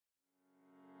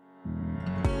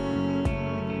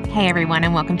Hey everyone,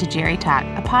 and welcome to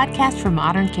JeriTalk, a podcast for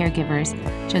modern caregivers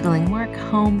juggling work,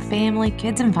 home, family,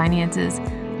 kids, and finances,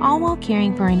 all while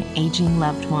caring for an aging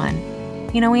loved one.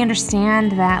 You know, we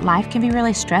understand that life can be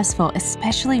really stressful,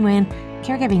 especially when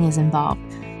caregiving is involved.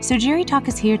 So JeriTalk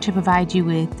is here to provide you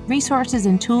with resources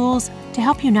and tools to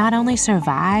help you not only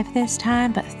survive this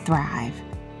time, but thrive.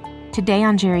 Today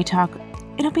on JeriTalk,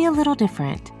 it'll be a little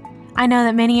different. I know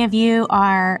that many of you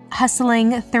are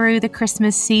hustling through the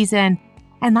Christmas season,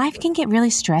 and life can get really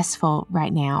stressful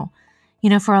right now. You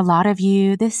know, for a lot of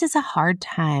you, this is a hard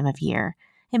time of year.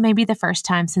 It may be the first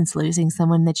time since losing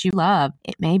someone that you love.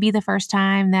 It may be the first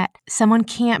time that someone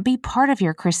can't be part of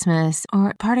your Christmas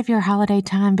or part of your holiday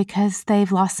time because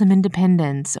they've lost some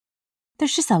independence.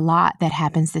 There's just a lot that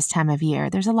happens this time of year.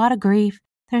 There's a lot of grief.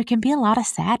 There can be a lot of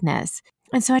sadness.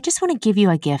 And so I just want to give you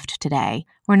a gift today.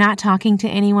 We're not talking to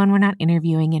anyone. We're not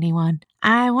interviewing anyone.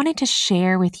 I wanted to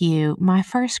share with you my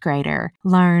first grader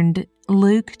learned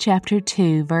Luke chapter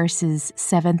 2, verses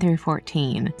 7 through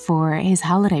 14 for his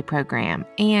holiday program.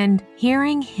 And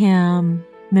hearing him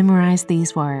memorize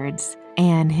these words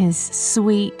and his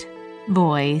sweet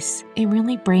voice, it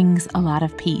really brings a lot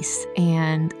of peace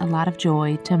and a lot of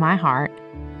joy to my heart.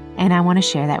 And I want to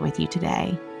share that with you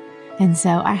today. And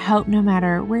so I hope no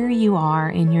matter where you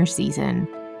are in your season,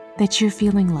 that you're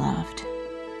feeling loved.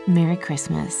 Merry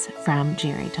Christmas from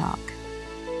JeriTalk.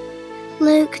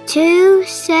 Luke 2,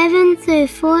 7 through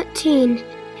 14.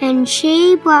 And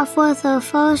she brought forth her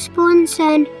firstborn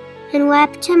son, and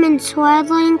wrapped him in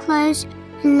swaddling clothes,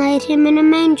 and laid him in a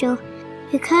manger,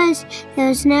 because there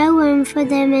was no room for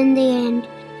them in the inn.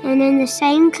 And in the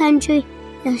same country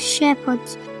the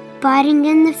shepherds, abiding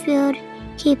in the field,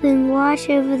 keeping watch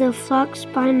over the flocks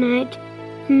by night.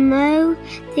 And lo,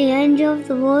 the angel of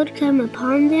the Lord came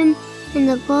upon them, and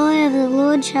the glory of the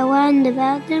Lord shone round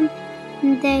about them,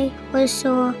 and they were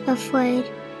sore afraid.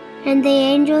 And the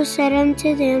angel said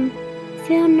unto them,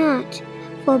 Fear not,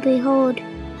 for behold,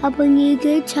 I bring you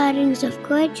good tidings of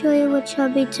great joy, which shall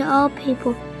be to all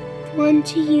people. For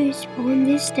unto you is born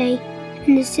this day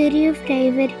in the city of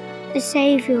David a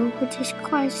Saviour, which is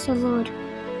Christ the Lord.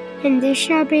 And this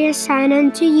shall be a sign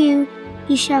unto you,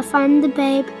 you shall find the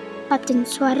babe wrapped in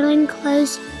swaddling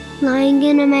clothes, lying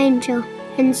in a manger.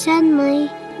 And suddenly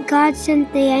God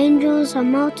sent the angels, a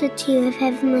multitude of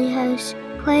heavenly hosts,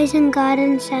 praising God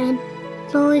and saying,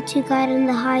 Glory to God in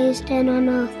the highest, and on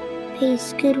earth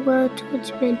peace, goodwill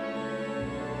towards men.